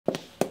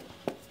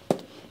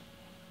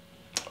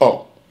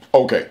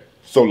Okay,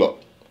 so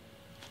look,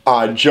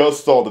 I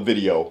just saw the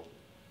video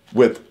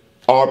with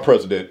our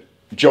president,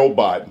 Joe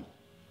Biden,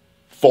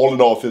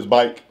 falling off his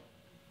bike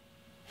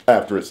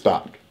after it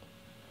stopped.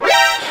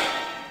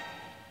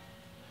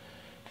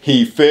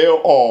 He fell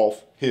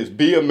off his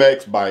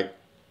BMX bike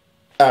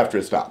after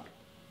it stopped.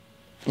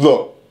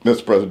 Look,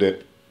 Mr.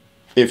 President,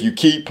 if you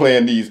keep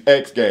playing these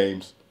X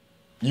games,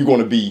 you're going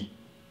to be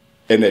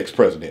an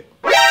ex-president.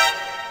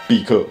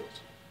 Because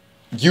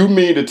you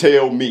mean to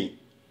tell me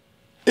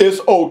it's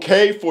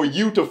okay for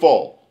you to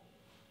fall,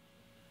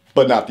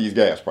 but not these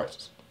gas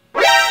prices?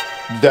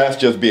 That's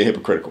just being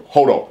hypocritical.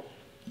 Hold on.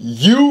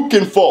 You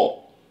can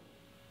fall,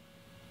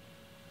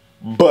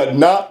 but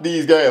not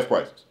these gas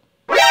prices.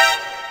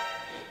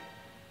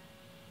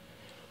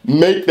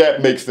 Make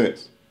that make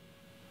sense.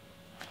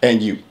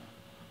 And you,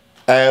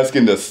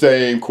 asking the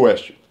same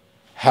question.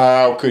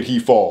 How could he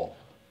fall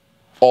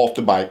off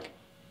the bike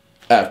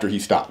after he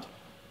stopped?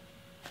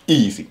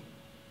 Easy.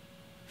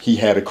 He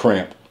had a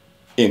cramp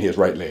in his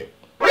right leg.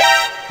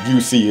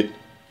 You see it,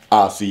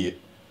 I see it,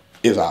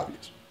 it's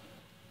obvious.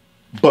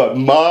 But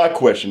my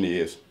question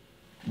is,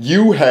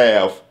 you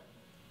have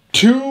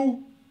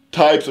two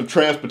types of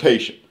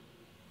transportation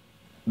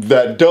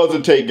that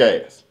doesn't take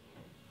gas,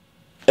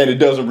 and it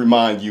doesn't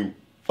remind you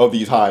of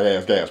these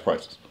high-ass gas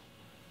prices.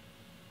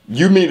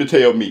 You mean to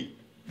tell me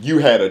you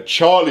had a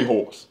Charlie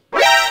horse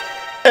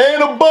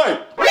and a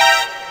bike,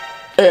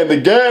 and the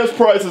gas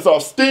prices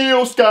are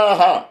still sky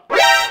high?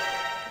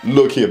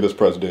 Look here, Mr.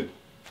 President,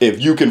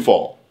 if you can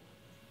fall,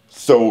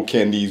 so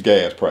can these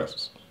gas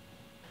prices.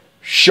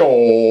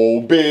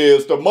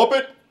 Showbizz the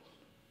Muppet.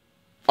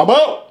 I'm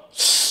out.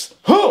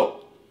 Huh.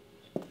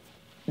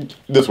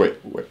 This way.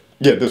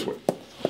 Yeah, this way.